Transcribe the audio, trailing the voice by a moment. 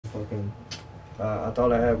Fucking. I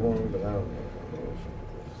thought I had one, but I don't know.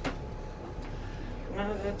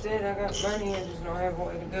 No, that's it. I got money. I just don't have a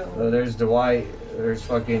way to go. There's Dwight. There's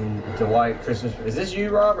fucking Dwight Christmas. Is this you,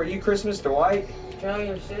 Rob? Are you Christmas Dwight? Tell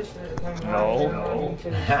your sister to come No. to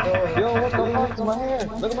the store. Yo, what the fuck? Look at my hair.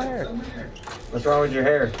 Look at my hair. What's wrong with your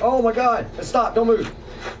hair? Oh my God! Stop! Don't move.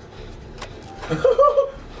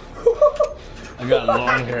 I got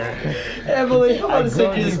long hair. Emily, I'm gonna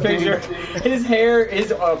send you this picture. His hair,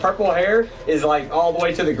 his purple hair, is like all the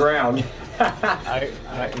way to the ground.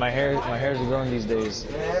 My hair's growing these days.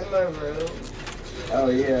 Oh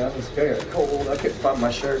yeah, it was very cold. I couldn't find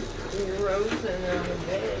my shirt. You're roasting on the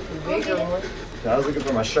bed, the bigger one. I was looking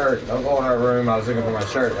for my shirt. I was going in our room. I was looking for my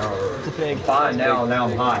shirt. I'm fine now. Now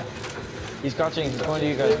I'm hot. He's crouching. He's going to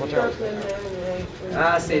you guys. Watch out.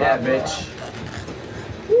 I see that bitch.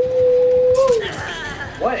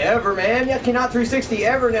 Whatever, man. You cannot 360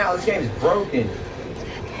 ever now. This game is broken.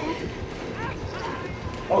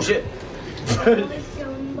 Oh shit.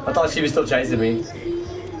 I thought she was still chasing me.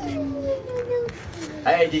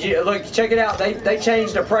 Hey, did you look? Check it out. They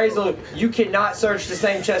changed appraisal. You cannot search the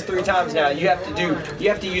same chest 3 times now. You have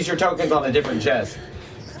to use your tokens on a different chest.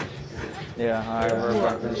 Yeah, I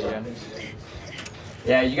remember this. Yeah.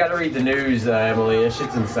 Yeah, you got to read the news, Emily. This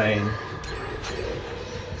shit's insane.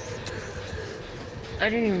 I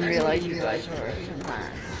didn't even realize you guys were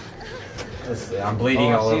I'm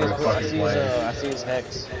bleeding all over the fucking place. I see his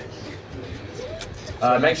hex.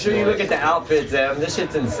 Make sure you look at the outfits, Em. This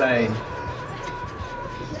shit's insane.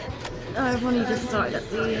 I've only just started at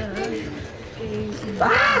the game.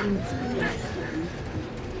 Ah!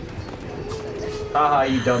 Haha,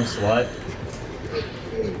 you dumb slut.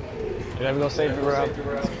 Did I go save you, Rob?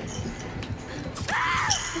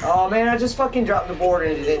 Oh man, I just fucking dropped the board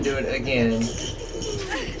and it didn't do it again.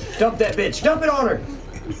 Dump that bitch. Dump it on her.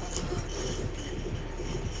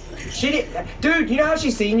 She did, dude. You know how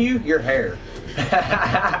she's seen you? Your hair.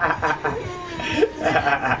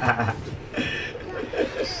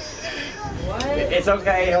 What? It's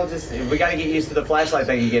okay. He'll just. We gotta get used to the flashlight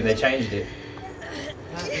thing again. They changed it.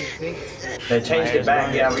 They changed it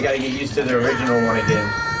back. Yeah, we gotta get used to the original one again.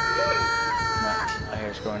 My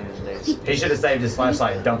hair's growing these days. He should have saved his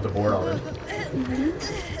flashlight and dumped the board on him.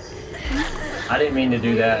 I didn't mean to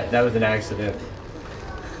do that. That was an accident.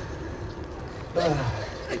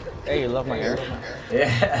 Hey, you love my hair?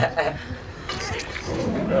 Yeah.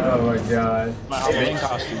 Oh my God. My Halloween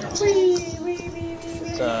costume. It's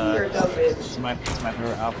my favorite outfit. It's my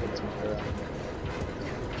favorite outfit.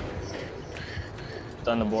 It's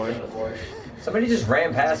on the board. Somebody just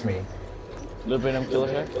ran past me. Looping him, kill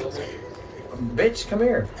effect. Bitch, come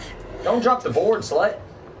here. Don't drop the board, slut.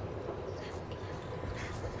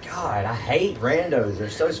 God, I hate randos. They're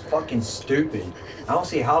so fucking stupid. I don't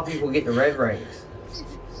see how people get the red rings.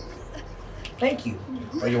 Thank you.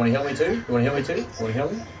 Oh, you want to heal me too? You want to heal me too? You want to heal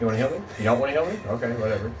me? You want to heal me? You don't want to heal me? Okay,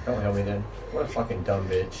 whatever. Don't heal me then. What a fucking dumb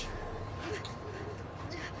bitch.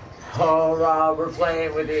 Oh, Rob, we're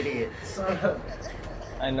playing with idiots.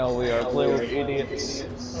 I know we are playing with idiots.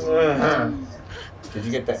 Did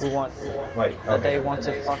you get that? Who want? Wait. That they want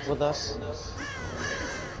to fuck with us?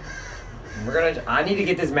 I need to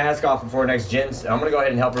get this mask off before next gen. I'm gonna go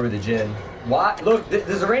ahead and help her with the gen. Why? Look,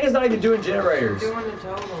 this arena's not even doing generators. Doing the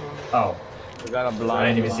totem. Oh. We got a blind. I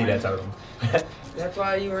didn't even see that totem. That's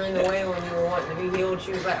why you were in the way when you were wanting to be healed.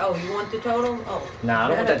 She was like, "Oh, you want the totem? Oh." Nah, I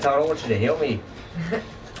don't want that totem. I want you to heal me. I'm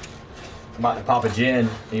about to pop a gen,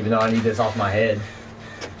 even though I need this off my head.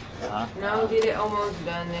 No, get it almost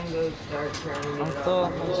done, then go start trying to get it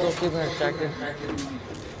off. I'm still keeping her distracted.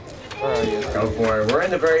 Where are you? Go for it. We're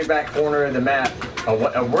in the very back corner of the map.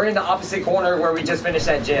 We're in the opposite corner where we just finished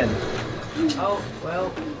that gen. Oh,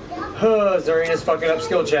 well. Zarina's fucking up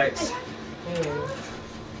skill checks.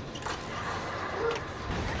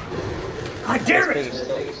 God damn it!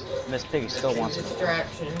 Miss Piggy still wants it.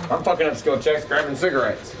 Distraction. I'm fucking up skill checks, grabbing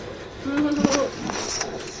cigarettes.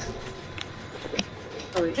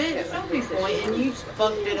 Don't be pointing. You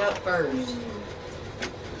fucked it up first.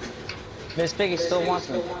 Miss Piggy still wants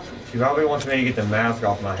me. She probably wants me to get the mask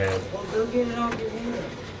off my head. Well, go get it off your head.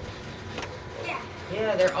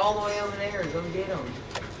 Yeah, they're all the way over there. Go get them.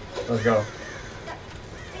 Let's go.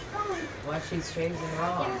 While she's chasing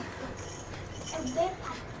off.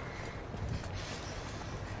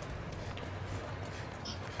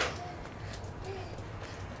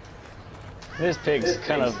 This pig's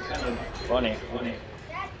kind of funny.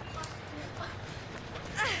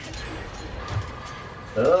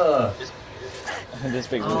 Ugh. This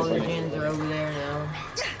pig's All the really funny. gens are over there now.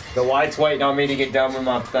 The white's waiting on me to get done with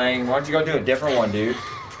my thing. Why don't you go do a different one, dude?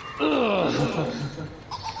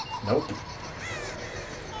 Nope.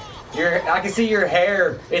 I can see your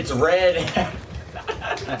hair. It's red.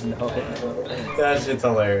 I know. That shit's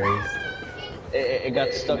hilarious. It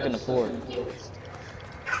got stuck in the floor.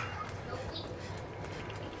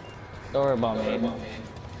 Don't worry about me.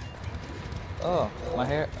 Oh, my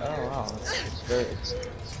hair. Oh wow, it's very.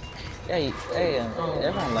 Hey,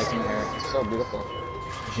 everyone likes my hair. It's so beautiful.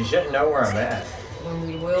 She shouldn't know where I'm at. When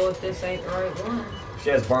we will if this ain't the right one. She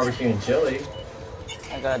has barbecue and chili.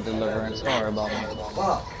 I got deliverance. Don't worry about me.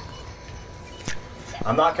 Fuck.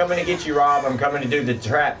 I'm not coming to get you, Rob. I'm coming to do the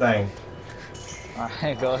trap thing.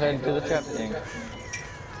 Alright, go ahead and do the trap thing.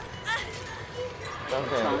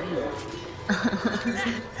 Okay.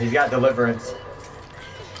 He's got deliverance.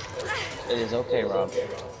 It is okay, Rob.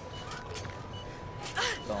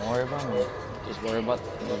 Don't worry about me. Just worry about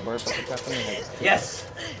the trap in your head. Yes!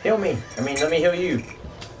 Heal me. I mean, let me heal you.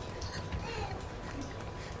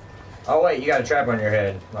 Oh wait, you got a trap on your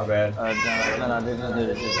head. My bad. No, do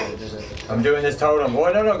it. I'm doing this totem.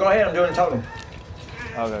 Boy, no, go ahead. I'm doing a totem.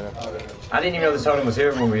 Okay. I didn't even know this totem was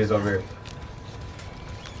here when we was over here.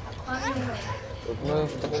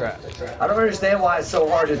 Remove the trap. I don't understand why it's so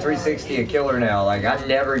hard to 360 a killer now. Like, I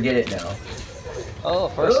never get it now. Oh,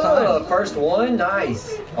 first time. First one?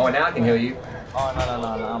 Nice. Oh, now I can heal you. Oh,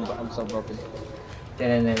 no. I'm so broken.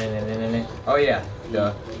 Oh, yeah.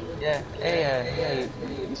 Duh. Yeah. Hey,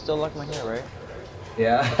 you still like my hair, right?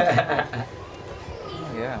 Yeah.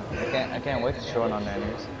 Oh, yeah. I can't wait to show it on there,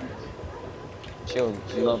 Neas. She'll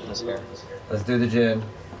love this hair. Let's do the gin.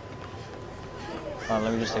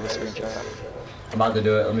 Let me just take a screenshot. I'm about to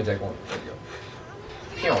do it. Let me take one.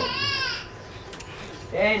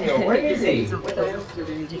 Daniel, where is he? Alright,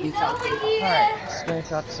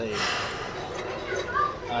 screenshot saved.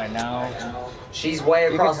 Alright, now. She's way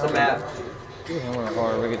across the map. We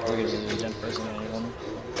get to the gen person and anyone.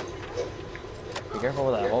 Be careful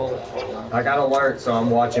with that hole. I got alert, so I'm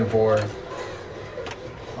watching for her.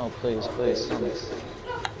 Oh, please.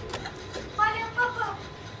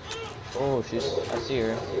 Oh, I see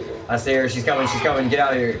her. I see her. She's coming. Get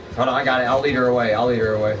out of here. Hold on, I got it. I'll lead her away.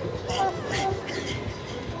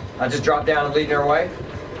 I just dropped down and leading her away.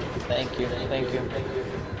 Thank you.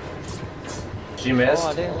 She missed. Oh,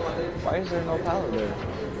 I didn't. Why is there no power there?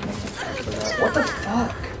 What the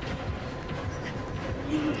fuck?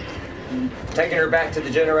 Taking her back to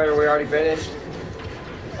the generator we already finished.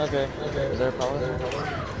 Okay. Is there power there?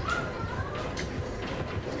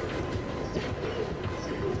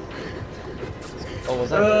 Oh, was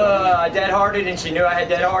that? I dead-hearted and she knew I had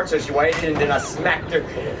dead heart, so she waited and then I smacked her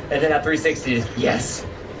and then I 360'd. Yes.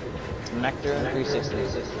 Smacked her in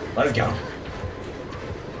 360. Let's go.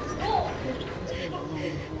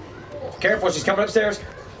 Careful, she's coming upstairs.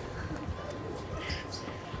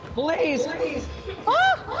 Please.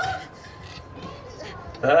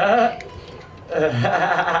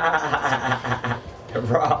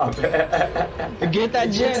 Rob. Get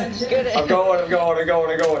that gen. Get it. I'm going.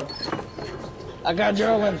 I got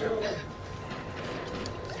adrenaline.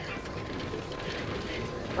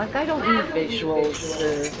 Like, I don't need visuals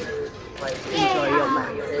to, like, enjoy your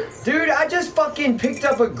matches. Dude, I just fucking picked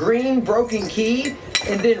up a green broken key,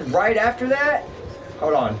 and then right after that,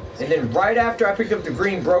 hold on, and then right after I picked up the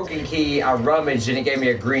green broken key, I rummaged and it gave me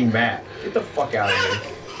a green map. Get the fuck out of here.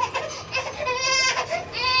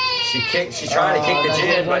 She's trying to kick the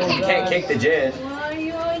gen, but you can't kick the gen. Why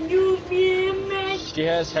are you being mad? She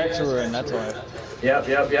has hex ruin, that's why. Yep.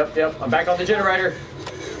 I'm back on the generator.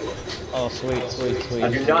 Oh, sweet. I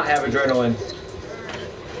do not have adrenaline.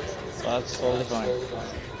 That's totally fine.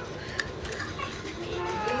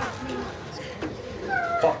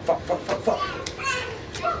 Fuck.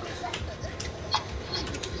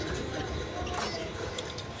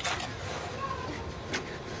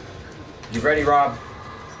 You ready, Rob?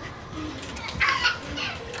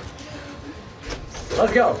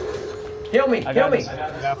 Let's go. Heal me. I got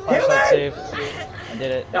flashlight save. I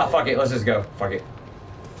did it. No, fuck it. Let's just go. Fuck it.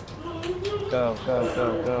 Go.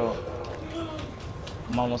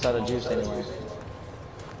 I'm almost out of juice anyway.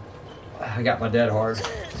 I got my dead hard.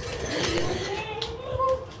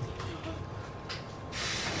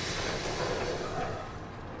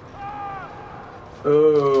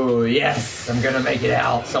 Ooh, yes. I'm gonna make it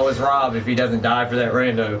out. So is Rob if he doesn't die for that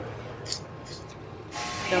rando.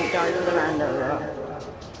 Don't die for the rando, Rob.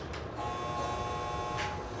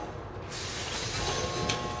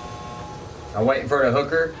 I'm waiting for the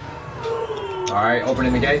hooker. Alright,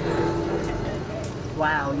 opening the gate.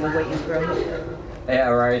 Wow, you're waiting for a hooker. Yeah,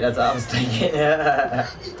 right, that's what I was thinking.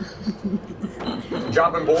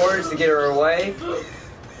 Dropping boards to get her away.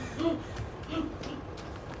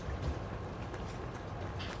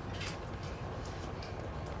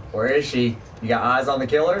 Where is she? You got eyes on the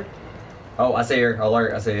killer? Oh, I see her.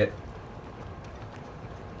 Alert, I see it.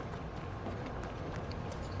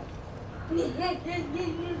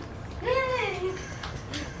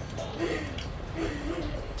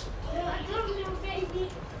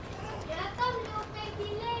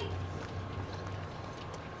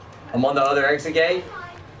 I'm on the other exit gate.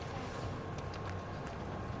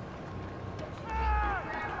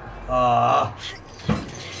 Ah.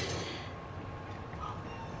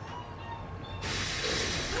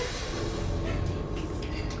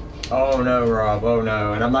 Oh no, Rob. Oh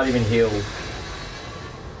no. And I'm not even healed.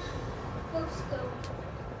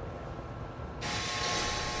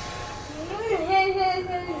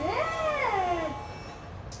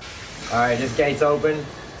 Alright, this gate's open.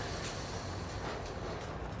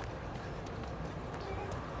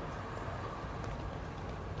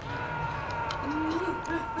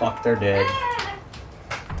 Fuck, they're dead.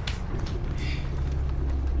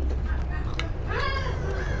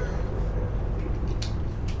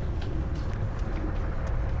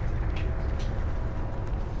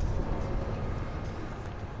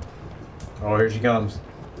 Oh, here she comes.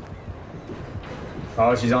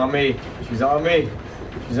 Oh, she's on me. She's on me.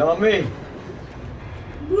 She's on me.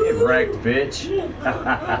 Get wrecked, bitch. She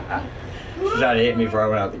tried to hit me before I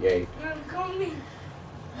went out the gate.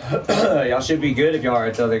 Y'all should be good if y'all are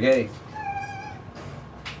at the other gate.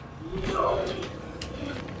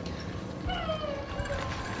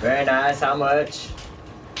 Very nice. How much?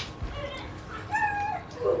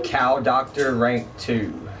 Cow Doctor rank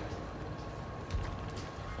 2.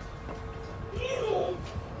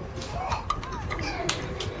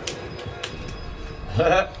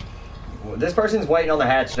 Well, this person's waiting on the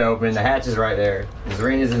hatch to open. The hatch is right there.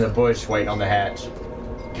 Zarina's in the bush waiting on the hatch.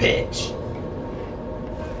 Bitch.